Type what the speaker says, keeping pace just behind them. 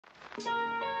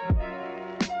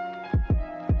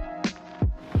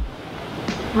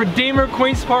Redeemer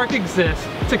Queens Park exists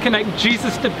to connect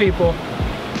Jesus to people,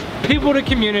 people to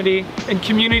community, and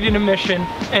community to mission,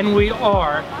 and we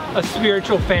are a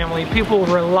spiritual family, people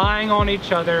relying on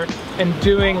each other and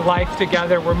doing life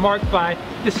together. We're marked by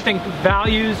distinct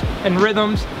values and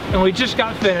rhythms, and we just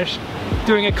got finished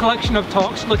doing a collection of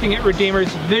talks looking at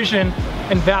Redeemer's vision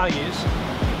and values.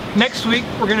 Next week,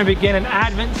 we're going to begin an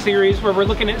Advent series where we're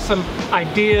looking at some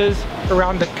ideas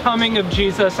around the coming of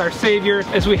Jesus, our Savior,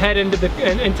 as we head into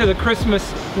the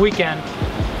Christmas weekend.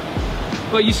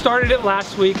 But you started it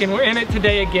last week and we're in it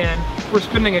today again. We're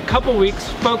spending a couple weeks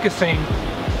focusing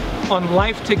on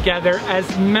life together as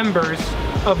members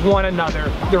of one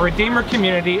another. The Redeemer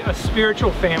community, a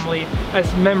spiritual family,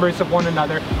 as members of one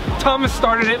another. Thomas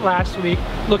started it last week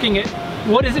looking at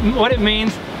what it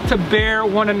means to bear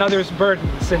one another's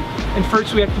burdens. And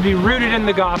first we have to be rooted in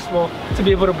the gospel to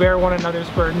be able to bear one another's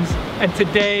burdens. And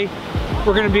today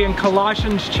we're going to be in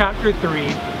Colossians chapter 3,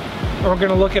 and we're going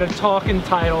to look at a talk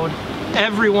entitled,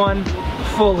 Everyone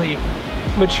Fully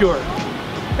Mature.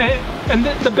 And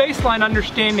the baseline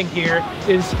understanding here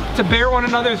is to bear one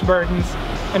another's burdens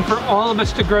and for all of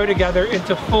us to grow together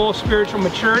into full spiritual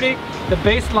maturity. The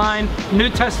baseline New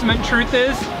Testament truth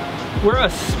is we're a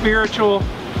spiritual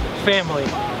family.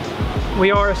 We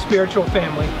are a spiritual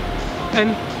family.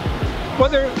 And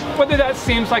whether that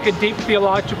seems like a deep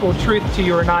theological truth to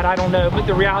you or not, I don't know, but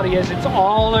the reality is it's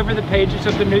all over the pages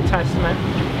of the New Testament,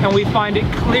 and we find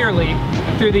it clearly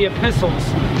through the epistles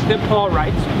that Paul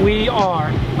writes. We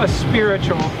are a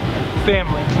spiritual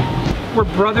family. We're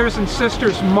brothers and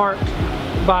sisters marked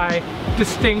by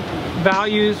distinct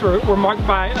values, or we're marked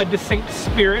by a distinct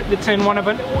spirit that's in one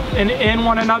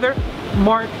another.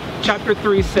 Mark chapter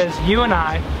 3 says, you and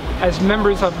I, as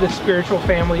members of this spiritual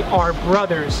family, are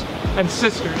brothers and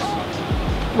sisters.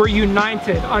 We're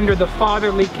united under the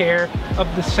fatherly care of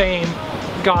the same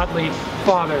godly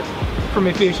Father. From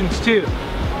Ephesians 2.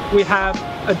 We have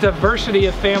a diversity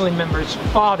of family members,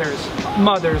 fathers,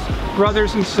 mothers,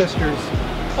 brothers and sisters,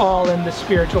 all in the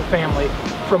spiritual family.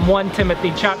 From 1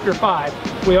 Timothy chapter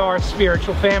 5, we are a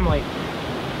spiritual family.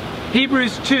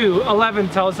 Hebrews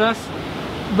 2:11 tells us,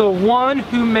 the one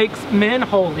who makes men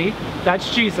holy,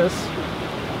 that's Jesus,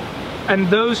 and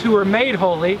those who are made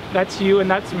holy, that's you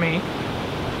and that's me,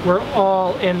 we're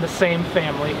all in the same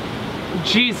family.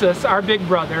 Jesus, our big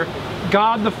brother,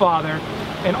 God the Father,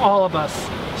 and all of us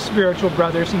spiritual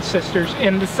brothers and sisters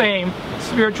in the same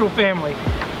spiritual family.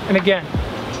 And again,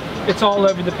 it's all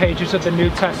over the pages of the New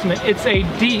Testament. It's a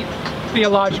deep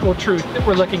theological truth that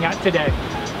we're looking at today.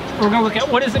 We're going to look at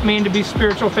what does it mean to be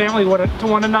spiritual family to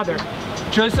one another.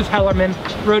 Joseph Hellerman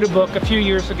wrote a book a few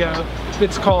years ago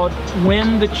that's called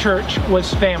When the Church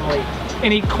Was Family.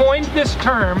 And he coined this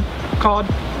term called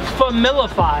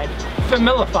familified,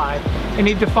 and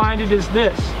he defined it as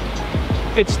this.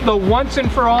 It's the once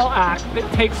and for all act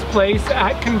that takes place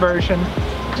at conversion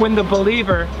when the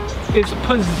believer is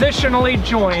positionally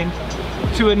joined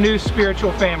to a new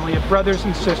spiritual family of brothers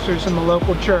and sisters in the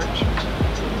local church.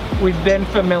 We've been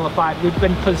familified, we've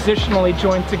been positionally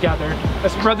joined together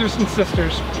as brothers and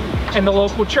sisters in the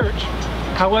local church.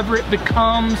 However, it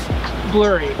becomes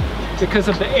blurry because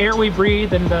of the air we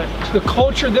breathe and the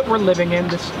culture that we're living in,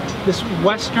 this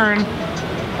Western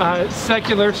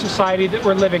secular society that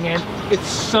we're living in. It's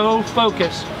so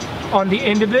focused on the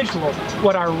individual,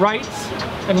 what our rights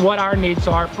and what our needs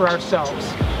are for ourselves.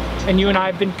 And you and I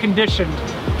have been conditioned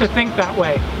to think that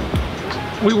way.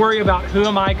 We worry about who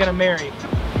am I going to marry?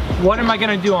 What am I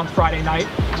going to do on Friday night?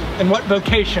 And what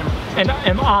vocation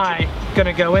am I going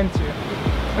to go into?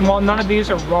 And while none of these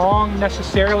are wrong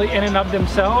necessarily in and of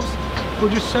themselves,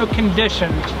 we're just so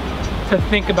conditioned to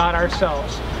think about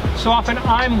ourselves. So often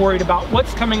I'm worried about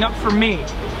what's coming up for me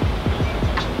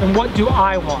and what do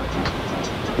I want.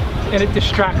 And it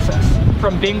distracts us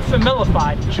from being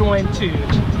familified, joined to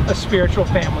a spiritual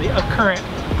family, a current,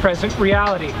 present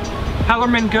reality.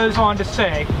 Hellerman goes on to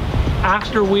say,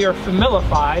 after we are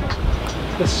familified,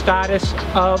 the status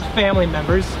of family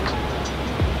members,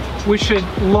 we should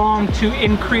long to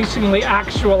increasingly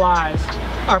actualize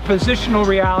our positional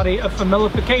reality of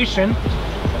familification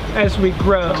as we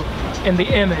grow in the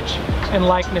image and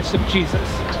likeness of Jesus.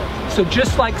 So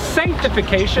just like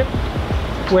sanctification,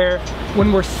 where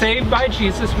when we're saved by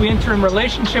Jesus, we enter in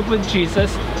relationship with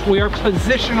Jesus, we are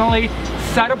positionally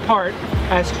set apart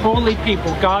as holy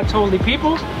people, God's holy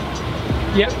people,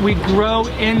 yet we grow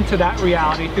into that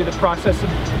reality through the process of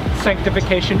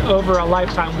sanctification over a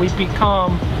lifetime. We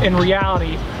become, in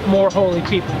reality, more holy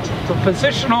people. So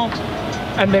positional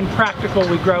and then practical,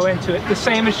 we grow into it. The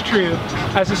same is true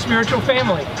as a spiritual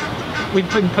family. We've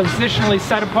been positionally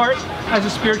set apart as a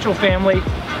spiritual family,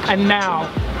 and now,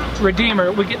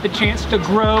 Redeemer, we get the chance to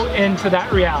grow into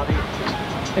that reality.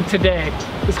 And today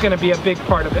is going to be a big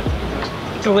part of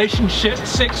it. Galatians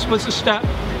 6 was a step,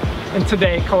 and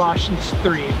today Colossians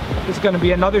 3 is going to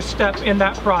be another step in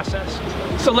that process.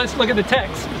 So let's look at the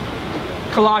text.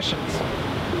 Colossians.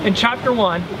 In chapter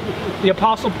 1, the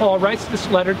Apostle Paul writes this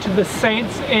letter to the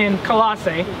saints in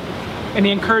Colossae, and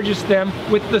he encourages them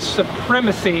with the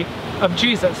supremacy of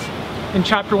Jesus in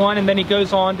chapter 1, and then he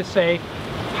goes on to say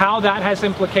how that has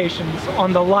implications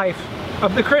on the life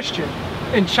of the Christian.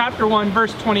 In chapter 1,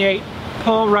 verse 28,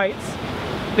 Paul writes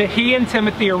that he and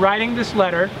Timothy are writing this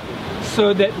letter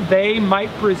so that they might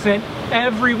present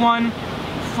everyone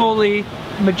fully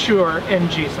mature in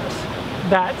Jesus.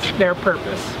 That's their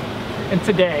purpose. And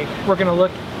today, we're going to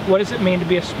look, what does it mean to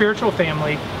be a spiritual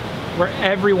family where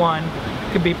everyone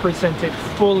can be presented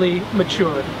fully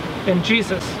mature in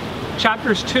Jesus.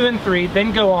 Chapters 2 and 3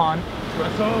 then go on,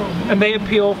 and they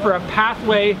appeal for a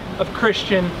pathway of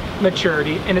Christian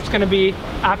maturity. And it's going to be,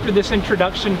 after this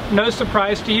introduction, no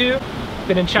surprise to you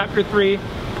that in chapter 3,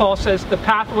 Paul says the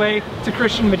pathway to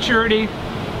Christian maturity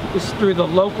is through the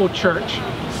local church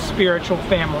spiritual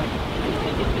family.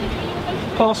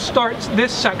 Paul starts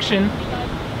this section,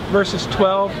 verses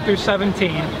 12 through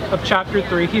 17 of chapter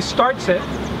 3. He starts it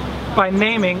by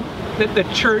naming that the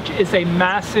church is a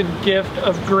massive gift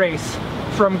of grace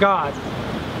from God.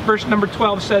 Verse number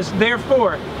 12 says,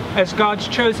 "Therefore, as God's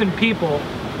chosen people,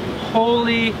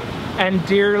 holy and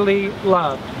dearly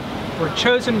loved." We're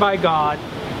chosen by God,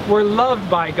 we're loved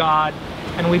by God,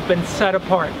 and we've been set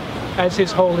apart as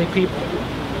His holy people.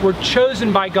 We're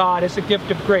chosen by God as a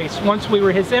gift of grace. Once we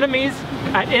were His enemies,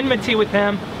 at enmity with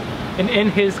Him, and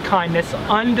in His kindness,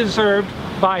 undeserved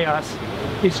by us,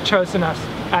 He's chosen us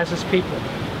as His people.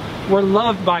 We're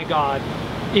loved by God.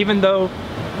 Even though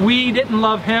we didn't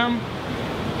love Him,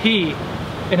 He,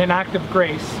 in an act of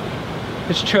grace,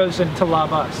 has chosen to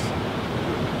love us.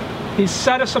 He's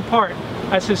set us apart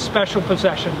as His special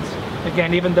possessions.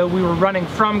 Again, even though we were running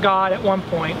from God at one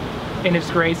point, in His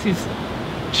grace, He's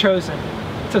chosen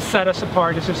to set us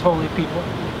apart as His holy people.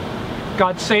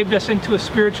 God saved us into a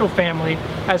spiritual family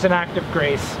as an act of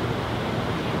grace.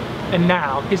 And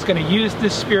now He's going to use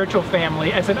this spiritual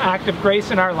family as an act of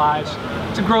grace in our lives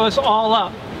to grow us all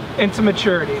up into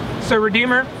maturity. So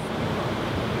Redeemer,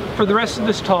 for the rest of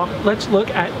this talk, let's look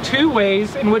at two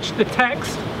ways in which the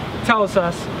text tells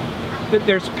us that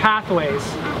there's pathways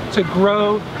to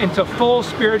grow into full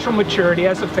spiritual maturity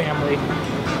as a family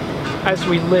as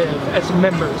we live as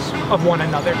members of one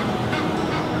another.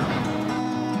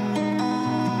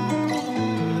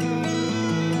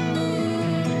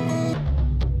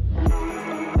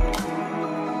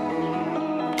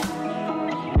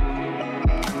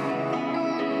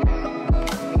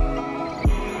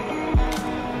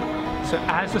 So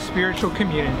as a spiritual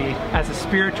community, as a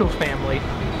spiritual family,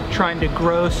 trying to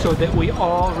grow so that we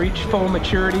all reach full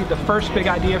maturity, the first big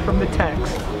idea from the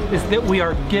text is that we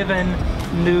are given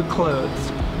new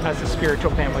clothes as a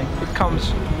spiritual family. It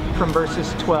comes from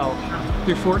verses 12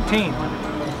 through 14.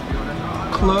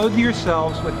 Clothe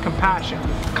yourselves with compassion,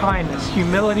 kindness,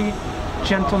 humility,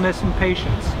 gentleness, and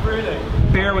patience.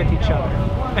 Bear with each other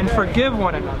and forgive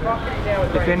one another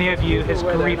if any of you has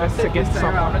grievance against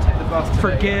someone.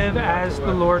 Forgive as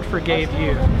the Lord forgave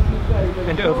you.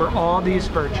 And over all these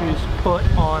virtues put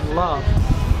on love,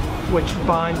 which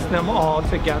binds them all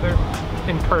together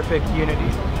in perfect unity.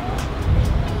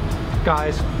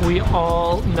 Guys, we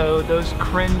all know those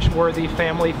cringe-worthy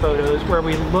family photos where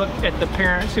we look at the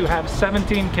parents who have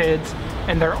 17 kids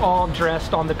and they're all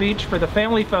dressed on the beach for the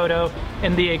family photo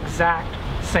in the exact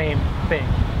same thing.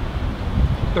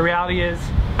 The reality is,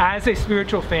 as a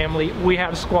spiritual family, we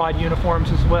have squad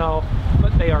uniforms as well,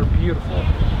 but they are beautiful.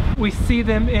 We see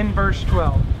them in verse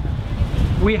 12.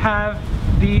 We have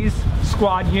these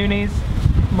squad unis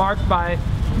marked by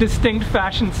distinct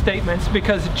fashion statements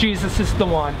because Jesus is the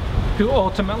one who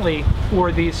ultimately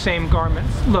wore these same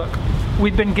garments. Look,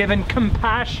 we've been given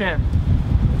compassion.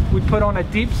 We put on a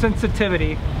deep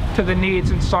sensitivity to the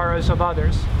needs and sorrows of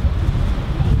others.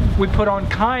 We put on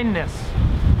kindness,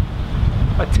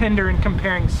 a tender and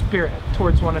comparing spirit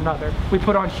towards one another. We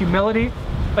put on humility,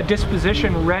 a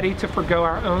disposition ready to forgo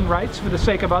our own rights for the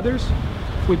sake of others.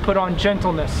 We put on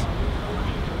gentleness,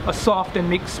 a soft and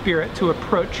meek spirit to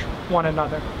approach one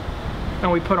another.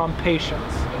 And we put on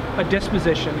patience, a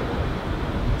disposition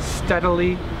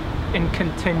steadily in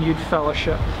continued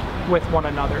fellowship with one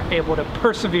another, able to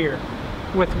persevere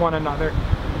with one another.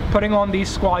 Putting on these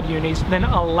squad unis then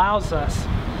allows us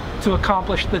to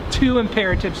accomplish the two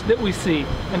imperatives that we see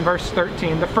in verse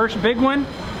 13. The first big one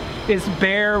is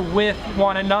bear with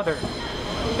one another.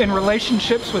 In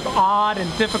relationships with odd and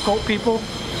difficult people,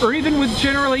 or even with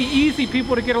generally easy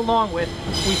people to get along with,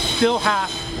 we still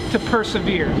have to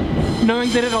persevere, knowing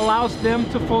that it allows them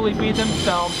to fully be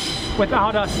themselves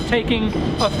without us taking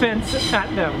offense at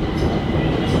them.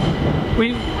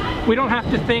 We don't have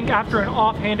to think after an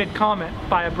offhanded comment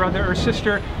by a brother or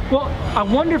sister, well, I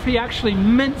wonder if he actually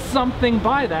meant something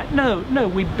by that. No,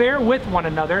 we bear with one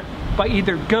another by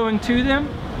either going to them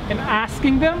and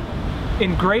asking them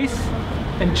in grace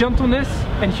and gentleness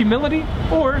and humility,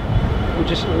 or we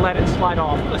just let it slide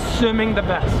off, assuming the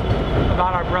best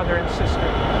about our brother and sister.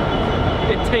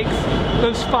 It takes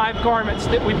those 5 garments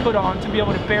that we put on to be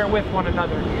able to bear with one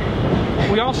another.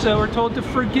 We also are told to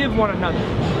forgive one another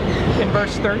in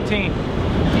verse 13.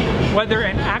 Whether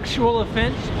an actual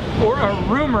offense or a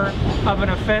rumor of an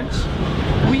offense,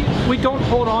 we don't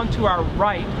hold on to our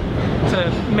right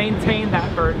to maintain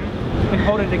that burden and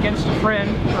hold it against a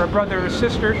friend or a brother or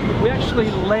sister. We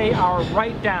actually lay our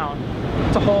right down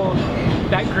to hold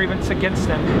that grievance against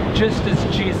them, just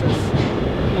as Jesus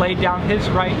laid down his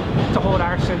right to hold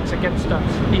our sins against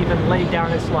us. He even laid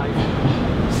down his life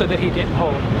so that he didn't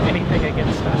hold anything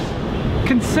against us.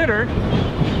 Consider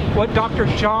what Dr.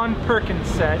 John Perkins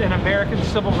said, an American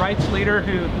civil rights leader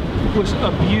who was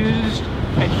abused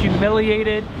and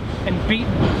humiliated and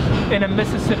beaten in a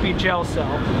Mississippi jail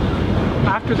cell.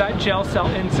 After that jail cell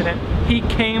incident, he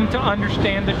came to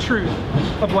understand the truth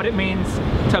of what it means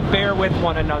to bear with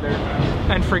one another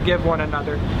and forgive one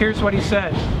another. Here's what he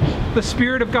said. The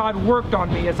Spirit of God worked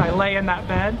on me as I lay in that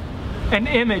bed. An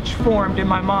image formed in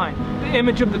my mind, the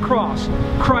image of the cross,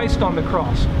 Christ on the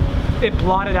cross. It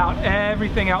blotted out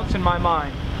everything else in my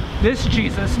mind. This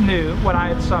Jesus knew what I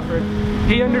had suffered.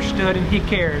 He understood and he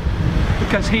cared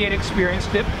because he had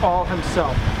experienced it all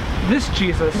himself. This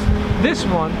Jesus, this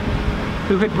one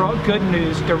who had brought good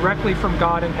news directly from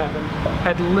God in heaven,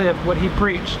 had lived what he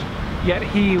preached. Yet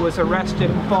he was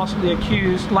arrested and falsely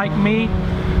accused. Like me,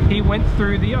 he went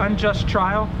through the unjust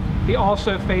trial. He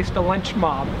also faced a lynch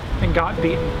mob and got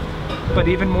beaten. But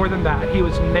even more than that, he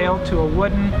was nailed to a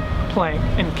wooden plank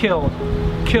and killed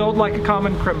like a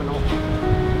common criminal.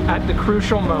 At the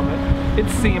crucial moment, it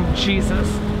seemed to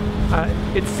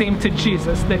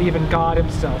Jesus that even God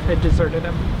himself had deserted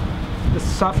him. The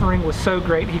suffering was so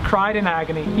great, he cried in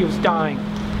agony, he was dying.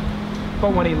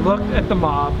 But when he looked at the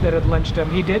mob that had lynched him,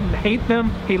 he didn't hate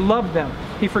them, he loved them,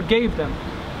 he forgave them.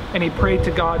 And he prayed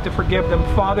to God to forgive them.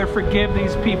 Father, forgive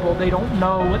these people, they don't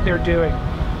know what they're doing.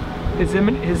 His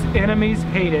enemies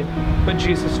hated, but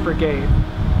Jesus forgave.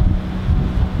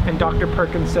 And Dr.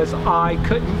 Perkins says, I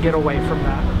couldn't get away from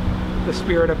that. The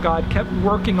Spirit of God kept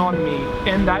working on me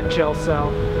in that jail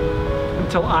cell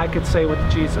until I could say with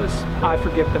Jesus, I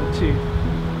forgive them too.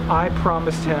 I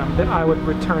promised him that I would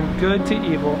return good to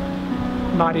evil,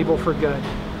 not evil for good.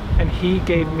 And he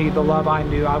gave me the love I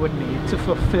knew I would need to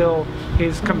fulfill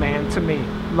his command to me,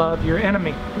 love your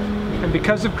enemy. And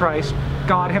because of Christ,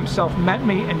 God himself met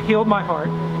me and healed my heart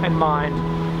and mind,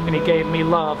 and he gave me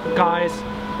love. Guys,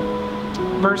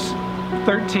 verse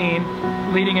 13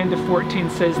 leading into 14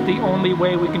 says the only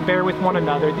way we can bear with one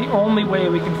another, the only way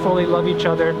we can fully love each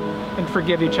other and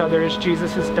forgive each other as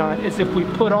Jesus has done, is if we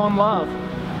put on love.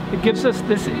 It gives us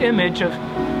this image of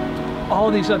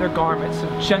all these other garments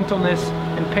of gentleness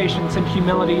and patience and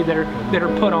humility that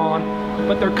are put on,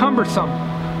 but they're cumbersome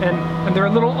and they're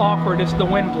a little awkward as the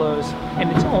wind blows. And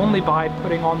it's only by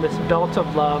putting on this belt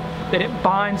of love that it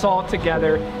binds all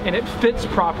together and it fits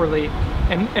properly,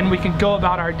 and we can go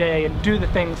about our day and do the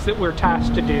things that we're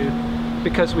tasked to do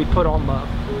because we put on love.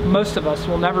 Most of us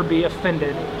will never be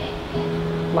offended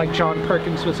like John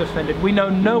Perkins was offended. We know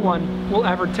no one will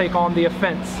ever take on the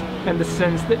offense and the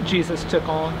sins that Jesus took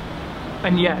on.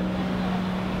 And yet,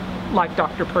 like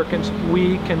Dr. Perkins,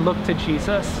 we can look to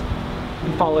Jesus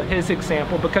and follow his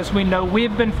example because we know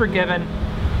we've been forgiven,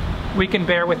 we can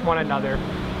bear with one another,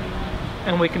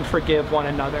 and we can forgive one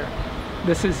another.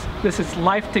 This is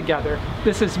life together.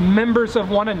 This is members of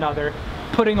one another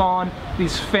putting on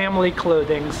these family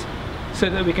clothings so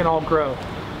that we can all grow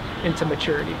into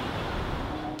maturity.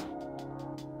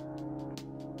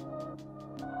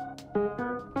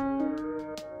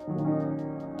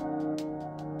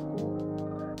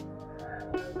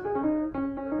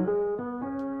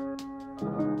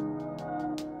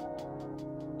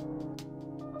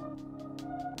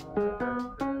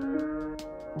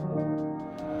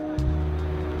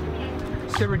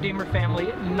 So Redeemer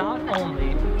family, not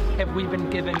only have we been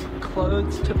given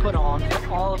clothes to put on for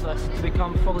all of us to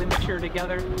become fully mature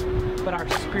together, but our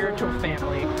spiritual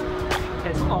family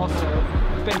has also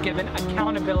we've been given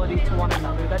accountability to one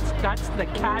another. That's the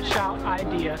cash out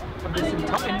idea of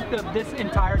this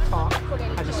entire talk.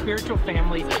 As a spiritual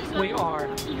family, we are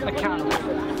accountable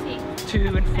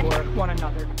to and for one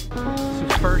another.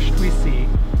 So first we see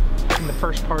in the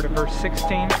first part of verse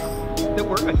 16 that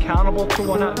we're accountable to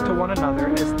one another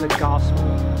as the gospel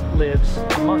lives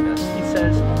among us. He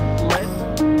says,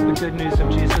 let the good news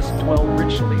of Jesus dwell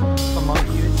richly among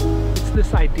you. It's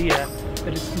this idea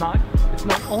that it's not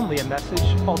only a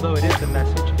message, although it is a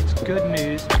message, it's good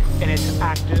news and it's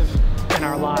active in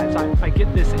our lives. I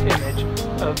get this image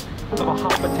of a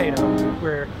hot potato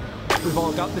where we've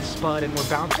all got this spud and we're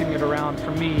bouncing it around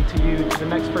from me to you to the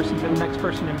next person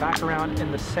and back around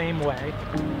in the same way.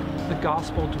 The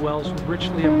gospel dwells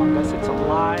richly among us. It's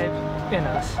alive in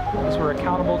us as we're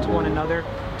accountable to one another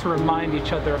to remind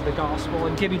each other of the gospel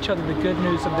and give each other the good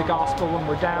news of the gospel when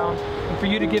we're down, and for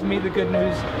you to give me the good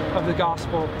news of the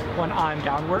gospel when I'm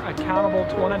down. We're accountable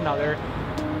to one another.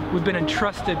 We've been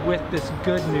entrusted with this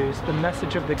good news, the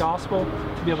message of the gospel,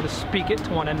 to be able to speak it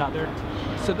to one another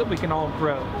so that we can all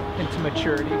grow into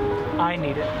maturity. I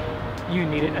need it. You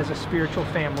need it as a spiritual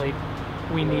family.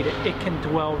 We need it. It can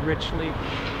dwell richly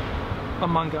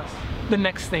among us. The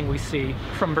next thing we see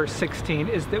from verse 16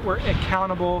 is that we're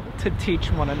accountable to teach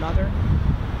one another.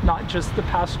 Not just the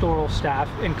pastoral staff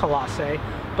in Colossae,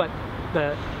 but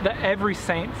the every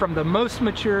saint, from the most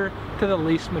mature to the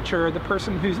least mature, the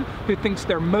person who thinks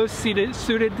they're most suited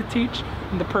to teach,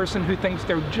 and the person who thinks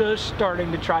they're just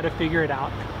starting to try to figure it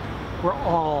out. We're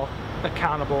all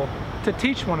accountable to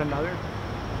teach one another.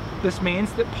 This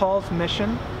means that Paul's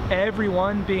mission,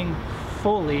 everyone being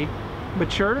fully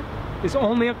mature, is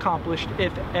only accomplished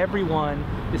if everyone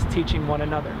is teaching one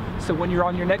another. So when you're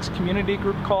on your next community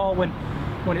group call,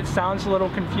 when it sounds a little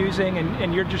confusing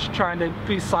and you're just trying to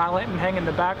be silent and hang in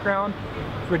the background,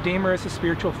 Redeemer is a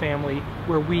spiritual family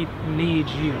where we need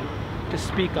you to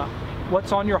speak up.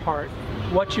 What's on your heart,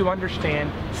 what you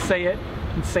understand, say it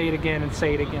and say it again and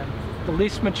say it again. The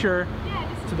least mature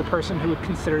to the person who would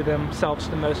consider themselves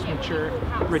the most mature.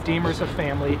 Redeemer's a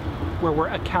family where we're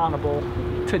accountable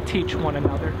to teach one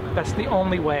another. That's the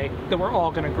only way that we're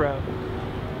all going to grow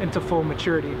into full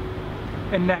maturity.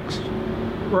 And next,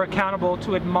 we're accountable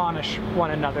to admonish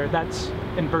one another. That's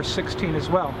in verse 16 as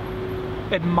well.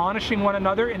 Admonishing one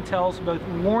another entails both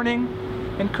warning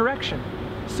and correction.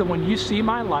 So when you see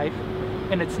my life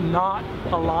and it's not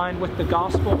aligned with the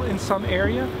gospel in some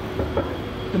area,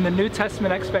 then the New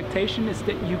Testament expectation is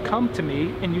that you come to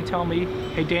me and you tell me,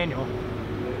 hey Daniel,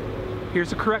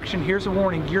 here's a correction, here's a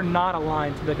warning, you're not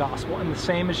aligned to the gospel. And the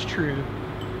same is true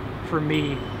for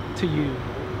me to you.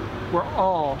 We're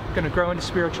all going to grow into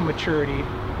spiritual maturity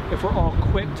if we're all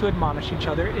quick to admonish each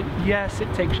other. Yes,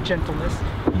 it takes gentleness.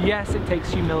 Yes, it takes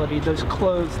humility, those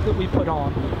clothes that we put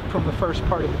on from the first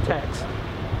part of the text.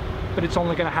 But it's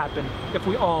only going to happen if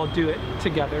we all do it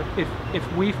together.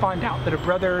 If we find out that a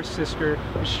brother or sister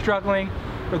is struggling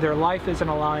or their life isn't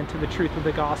aligned to the truth of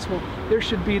the gospel, there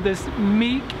should be this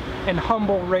meek and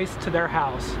humble race to their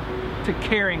house to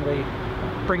caringly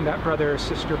bring that brother or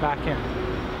sister back in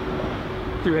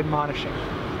through admonishing.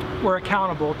 We're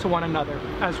accountable to one another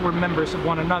as we're members of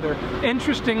one another.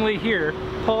 Interestingly here,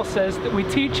 Paul says that we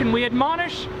teach and we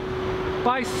admonish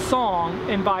by song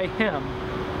and by hymn,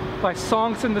 by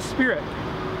songs in the Spirit.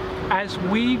 As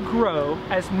we grow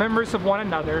as members of one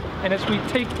another and as we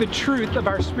take the truth of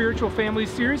our spiritual family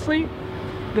seriously,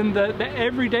 then the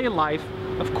everyday life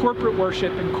of corporate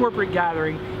worship and corporate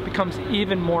gathering becomes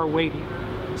even more weighty.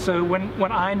 So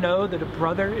when I know that a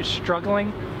brother is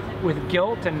struggling with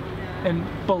guilt and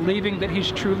believing that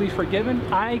he's truly forgiven,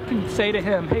 I can say to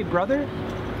him, hey brother,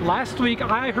 last week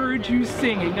I heard you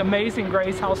singing Amazing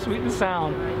Grace, how sweet the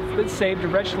sound that saved a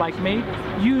wretch like me.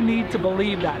 You need to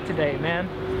believe that today, man.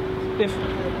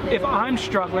 If I'm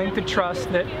struggling to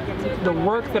trust that the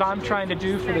work that I'm trying to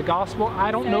do for the gospel,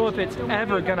 I don't know if it's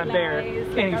ever gonna bear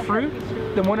any fruit,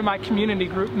 then one of my community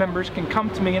group members can come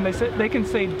to me and they can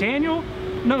say, Daniel,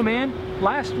 no man,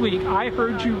 last week I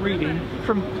heard you reading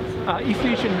from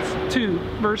Ephesians 2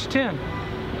 verse 10,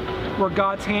 where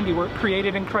God's handiwork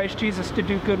created in Christ Jesus to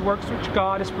do good works which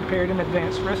God has prepared in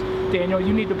advance for us. Daniel,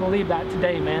 you need to believe that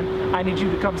today, man. I need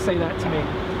you to come say that to me.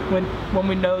 When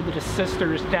we know that a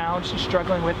sister is down, she's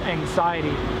struggling with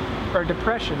anxiety or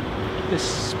depression, this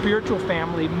spiritual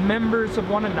family, members of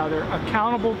one another,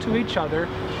 accountable to each other,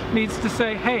 needs to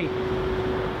say, hey,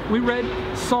 we read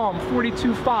Psalm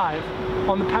 42:5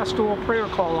 on the pastoral prayer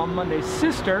call on Monday.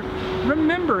 Sister,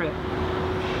 remember it.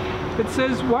 It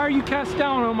says, why are you cast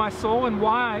down, O my soul, and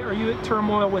why are you at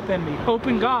turmoil within me? Hope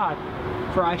in God,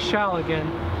 for I shall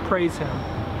again praise him,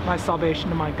 my salvation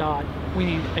and my God. We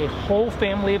need a whole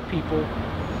family of people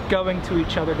going to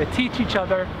each other, to teach each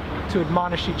other, to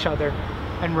admonish each other,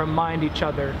 and remind each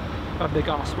other of the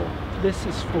gospel. This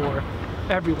is for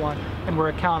everyone, and we're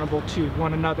accountable to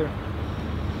one another.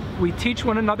 We teach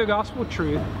one another gospel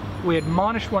truth. We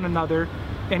admonish one another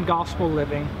in gospel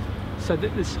living so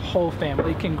that this whole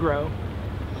family can grow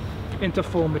into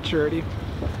full maturity.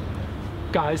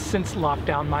 Guys, since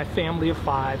lockdown, my family of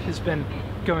 5 has been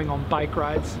going on bike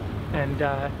rides,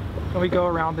 and we go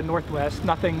around the Northwest.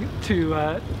 Nothing too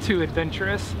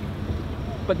adventurous,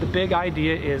 but the big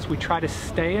idea is we try to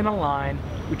stay in a line.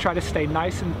 We try to stay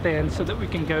nice and thin so that we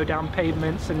can go down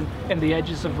pavements and the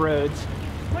edges of roads.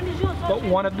 But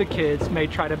one of the kids may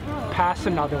try to pass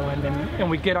another one, and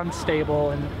we get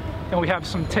unstable, and we have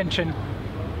some tension.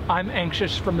 I'm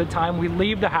anxious from the time we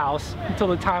leave the house until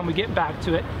the time we get back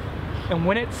to it. And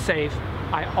when it's safe,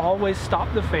 I always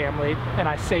stop the family and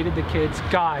I say to the kids,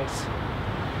 guys,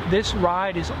 this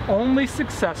ride is only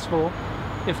successful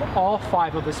if all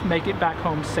 5 of us make it back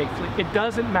home safely. It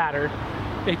doesn't matter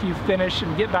if you finish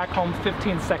and get back home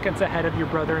 15 seconds ahead of your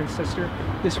brother and sister.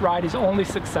 This ride is only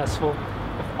successful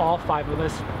if all 5 of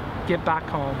us get back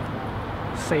home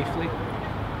safely.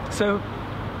 So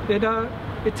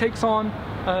it takes on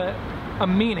a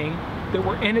meaning that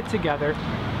we're in it together.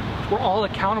 We're all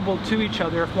accountable to each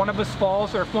other. If one of us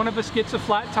falls, or if one of us gets a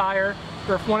flat tire,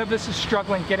 or if one of us is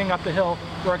struggling getting up the hill,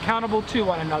 we're accountable to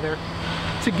one another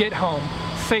to get home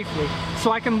safely.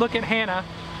 So I can look at Hannah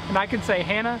and I can say,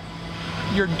 Hannah,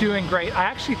 you're doing great. I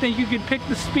actually think you could pick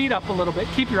the speed up a little bit.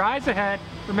 Keep your eyes ahead.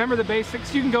 Remember the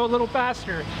basics. You can go a little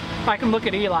faster. I can look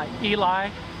at Eli. Eli,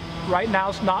 right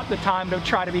now's not the time to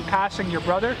try to be passing your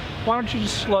brother. Why don't you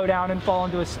just slow down and fall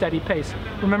into a steady pace?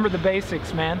 Remember the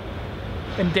basics, man.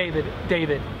 And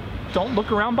David, don't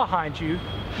look around behind you.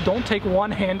 Don't take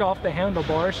one hand off the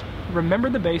handlebars. Remember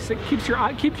the basic. Keep your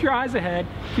eyes ahead.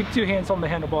 Keep 2 hands on the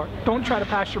handlebar. Don't try to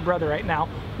pass your brother right now.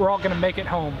 We're all gonna make it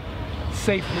home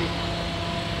safely.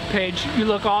 Paige, you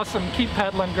look awesome. Keep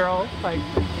pedaling, girl. Like,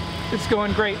 it's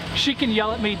going great. She can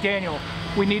yell at me, Daniel,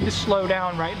 we need to slow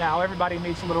down right now. Everybody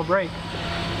needs a little break.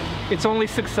 It's only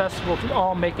successful if we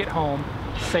all make it home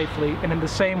safely. And in the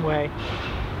same way,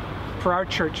 for our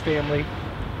church family,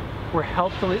 we're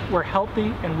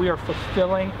healthy and we are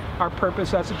fulfilling our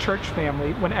purpose as a church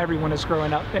family when everyone is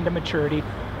growing up into maturity.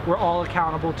 We're all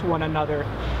accountable to one another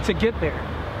to get there.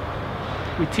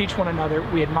 We teach one another,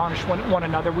 we admonish one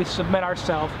another, we submit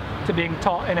ourselves to being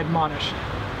taught and admonished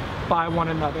by one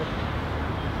another.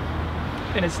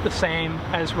 And it's the same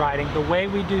as riding. The way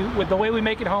we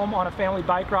make it home on a family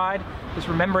bike ride is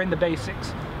remembering the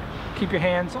basics. Keep your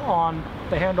hands on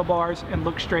the handlebars and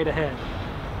look straight ahead.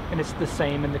 And it's the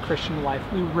same in the Christian life.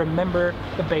 We remember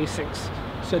the basics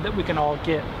so that we can all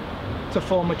get to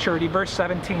full maturity. Verse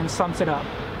 17 sums it up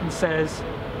and says,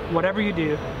 whatever you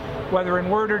do, whether in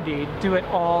word or deed, do it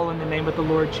all in the name of the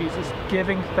Lord Jesus,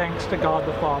 giving thanks to God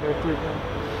the Father through Him.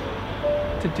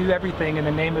 To do everything in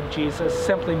the name of Jesus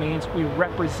simply means we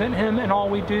represent Him in all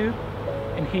we do,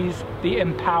 and He's the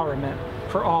empowerment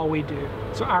for all we do.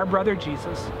 So our brother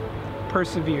Jesus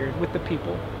persevered with the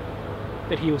people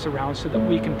that He was around so that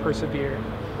we can persevere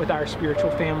with our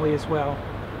spiritual family as well.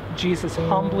 Jesus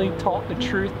humbly taught the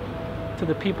truth to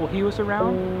the people He was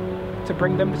around to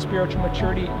bring them to spiritual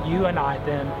maturity. You and I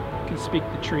then can speak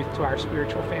the truth to our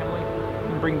spiritual family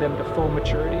and bring them to full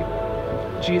maturity.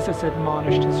 Jesus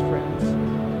admonished His friends.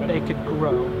 They could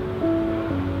grow.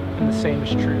 And the same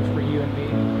is true for you and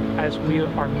me as we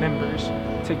are members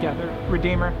together.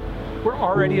 Redeemer, we're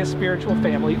already a spiritual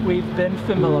family. We've been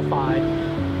familified.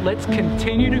 Let's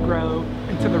continue to grow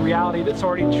into the reality that's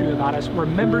already true about us. We're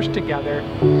members together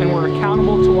and we're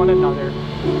accountable to one another.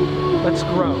 Let's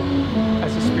grow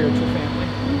as a spiritual family.